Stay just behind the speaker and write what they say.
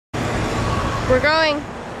We're going.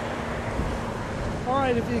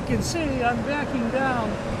 Alright, if you can see, I'm backing down,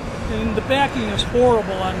 and the backing is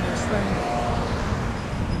horrible on this thing.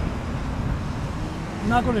 I'm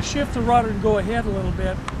not going to shift the rudder and go ahead a little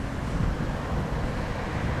bit.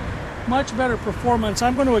 Much better performance.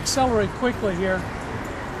 I'm going to accelerate quickly here.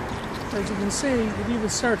 As you can see, it even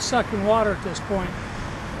starts sucking water at this point.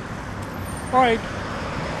 Alright,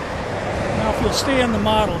 now if you'll stay on the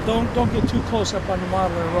model, don't get too close up on the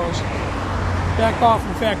model there, Rose. Back off,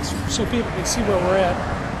 in fact, so people can see where we're at.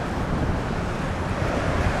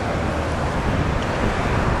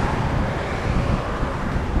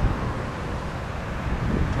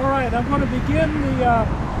 Alright, I'm going to begin the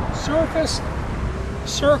surface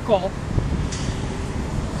circle.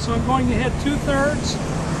 So I'm going to hit 2/3,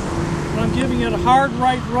 and I'm giving it a hard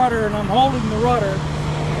right rudder, and I'm holding the rudder.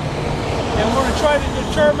 And we're going to try to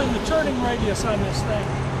determine the turning radius on this thing.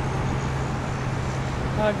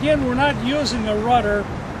 Again, we're not using a rudder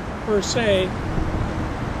per se.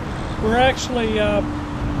 We're actually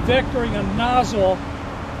vectoring a nozzle,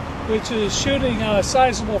 which is shooting a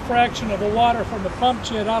sizable fraction of the water from the pump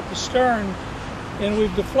jet out the stern, and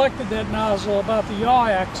we've deflected that nozzle about the yaw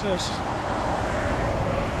axis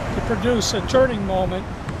to produce a turning moment.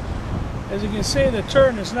 As you can see, the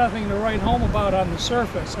turn is nothing to write home about on the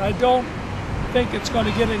surface. I don't think it's going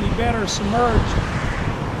to get any better submerged,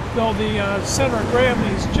 though the center of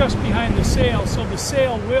gravity is just behind the sail, so the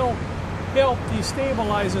sail will help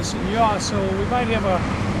destabilize us in yaw, so we might have a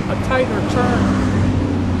tighter turn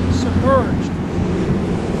submerged.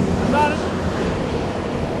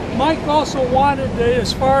 Mike also wanted,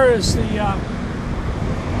 as far as the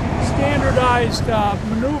standardized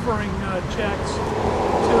maneuvering checks,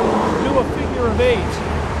 to do a figure of 8.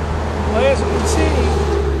 Well, as you can see,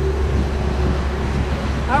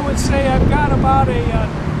 I would say I've got about a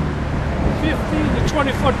 15 to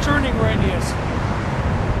 20 foot turning radius.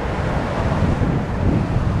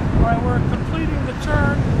 Alright, we're completing the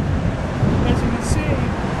turn. As you can see,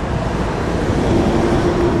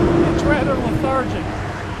 it's rather lethargic.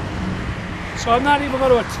 So I'm not even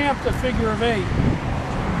going to attempt a figure of 8.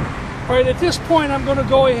 Alright, at this point I'm going to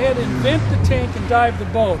go ahead and vent the tank and dive the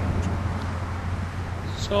boat.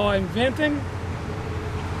 So I'm venting.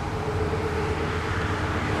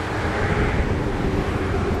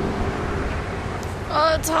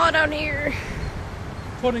 Oh, it's hot out here.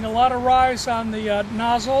 Putting a lot of rise on the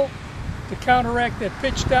nozzle to counteract that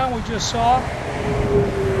pitch down we just saw.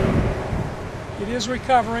 It is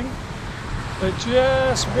recovering, but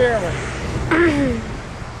just barely.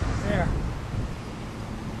 There.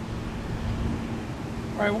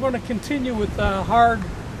 Alright, we're going to continue with the hard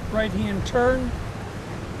right-hand turn.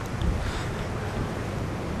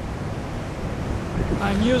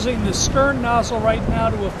 I'm using the stern nozzle right now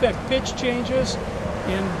to affect pitch changes,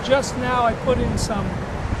 and just now I put in some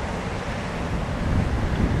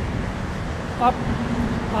up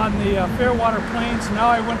on the fair water planes. Now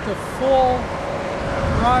I went to full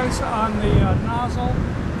rise on the nozzle,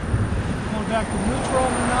 going back to neutral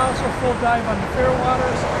on the nozzle, full dive on the fair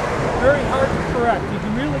waters. Very hard to correct. You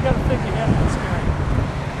really got to think ahead of this guy.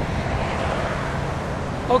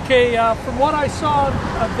 Okay, from what I saw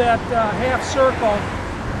of that half circle,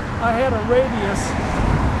 I had a radius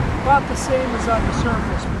about the same as on the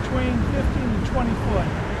surface, between 15 and 20 foot.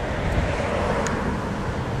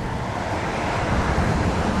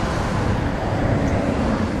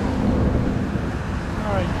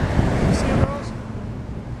 All right, you see those?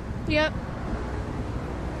 Yep.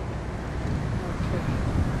 Okay.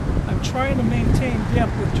 I'm trying to maintain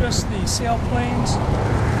depth with just the sailplanes,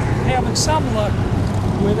 having some luck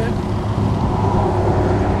with it.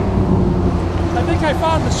 I think I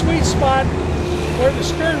found the sweet spot where the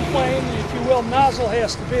stern plane, if you will, nozzle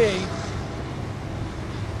has to be.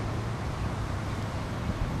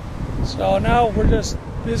 So now we're just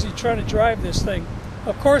busy trying to drive this thing.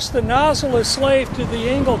 Of course, the nozzle is slave to the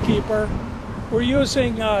angle keeper. We're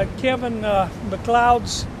using Kevin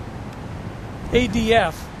McLeod's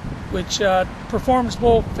ADF, which performs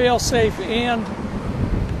both fail-safe and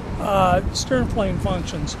stern plane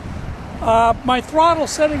functions. My throttle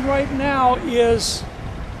setting right now is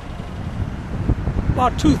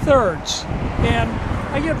about 2/3, and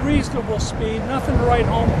I get reasonable speed, nothing to write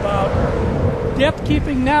home about. Depth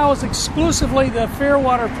keeping now is exclusively the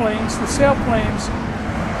fairwater planes, the sailplanes.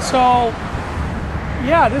 So,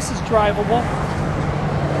 yeah, this is drivable.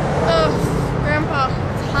 Oh, Grandpa,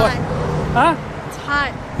 it's hot. What? Huh? It's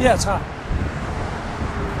hot. Yeah, it's hot.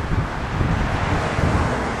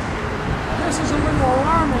 This is a little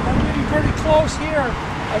alarming. I'm getting pretty close here.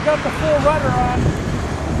 I've got the full rudder on.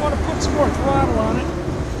 I want to put some more throttle on it.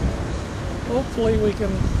 Hopefully we can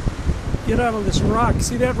get out of this rock.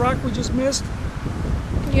 See that rock we just missed?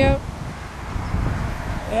 Yep.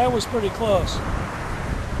 That was pretty close.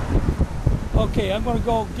 Okay, I'm going to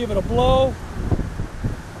go give it a blow.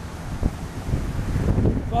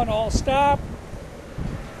 Going to all stop.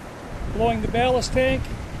 Blowing the ballast tank.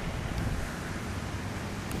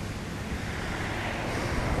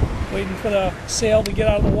 Waiting for the sail to get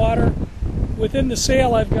out of the water. Within the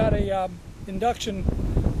sail, I've got a induction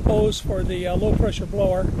hose for the low pressure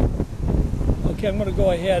blower. Okay, I'm going to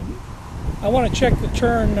go ahead. I want to check the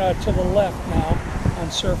turn to the left now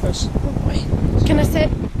on surface. Oh boy. Can I sit?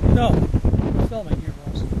 No, I'm filming here,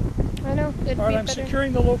 Rose. I know. It'd All right, be I'm better.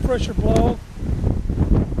 securing the low pressure blow.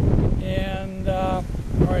 And, all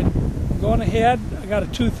right, I'm going ahead. I got a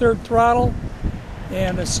 2/3 throttle.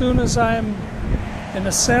 And as soon as I'm in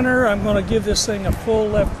the center, I'm going to give this thing a full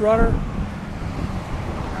left rudder. All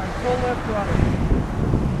right, full left rudder.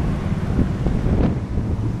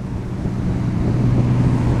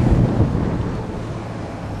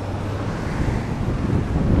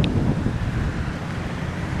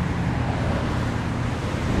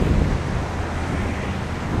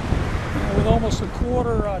 With almost a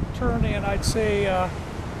quarter turn in, I'd say,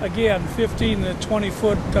 again, 15 to 20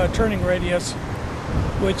 foot turning radius,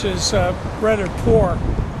 which is rather poor.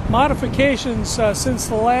 Modifications since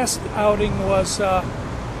the last outing was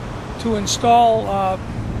to install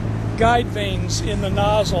guide vanes in the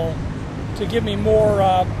nozzle to give me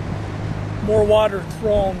more water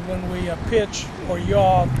thrown when we pitch or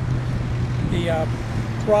yaw the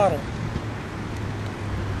throttle.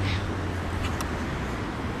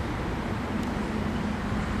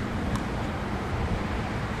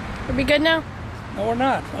 Are we good now? No, we're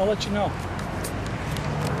not. I'll let you know.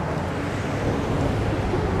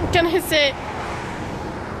 Can I sit?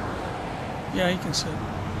 Yeah, you can sit.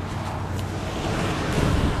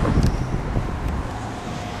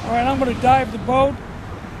 All right, I'm going to dive the boat.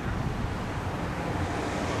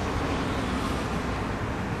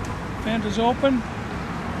 Vent is open.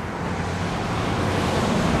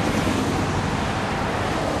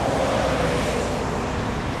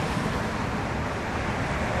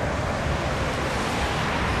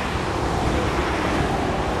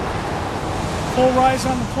 Full rise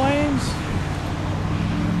on the planes.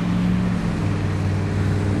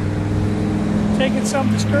 Taking some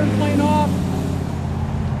of the stern plane off.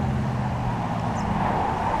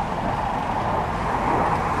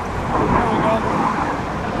 There we go.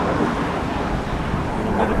 A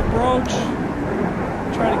little bit of a broach.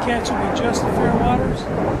 Try to catch it with just the fair waters.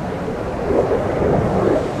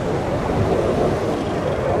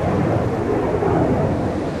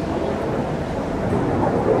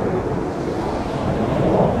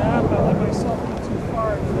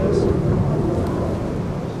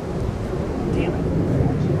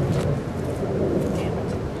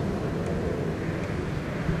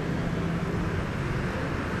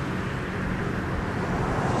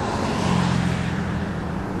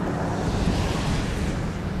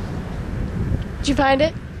 Did you find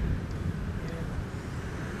it?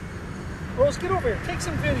 Rose, get over here. Take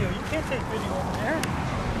some video. You can't take video over there.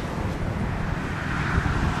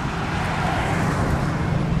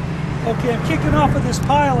 Okay, I'm kicking off of this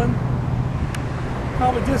piling.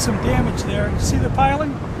 Probably did some damage there. You see the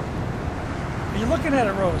piling? Are you looking at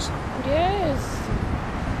it, Rose? Yes.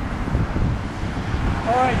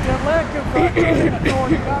 All right, that lack of turning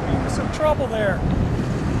authority got me into some trouble there.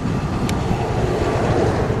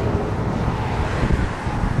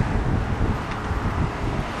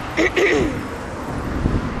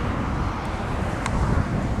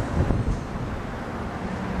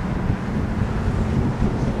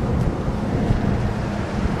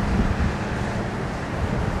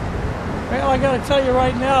 Well, I got to tell you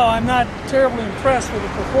right now, I'm not terribly impressed with the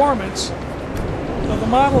performance. So the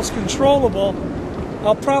model's controllable.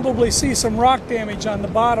 I'll probably see some rock damage on the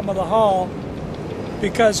bottom of the hull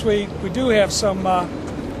because we do have some,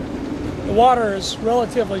 the water is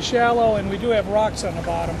relatively shallow and we do have rocks on the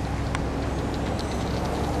bottom.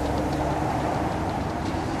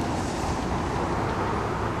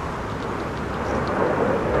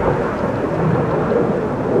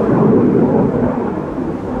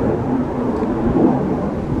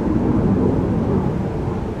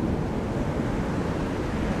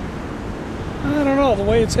 I don't know, the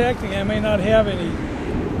way it's acting, I may not have any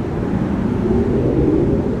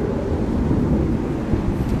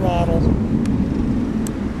throttle.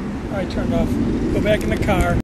 All right, turned off. Go back in the car.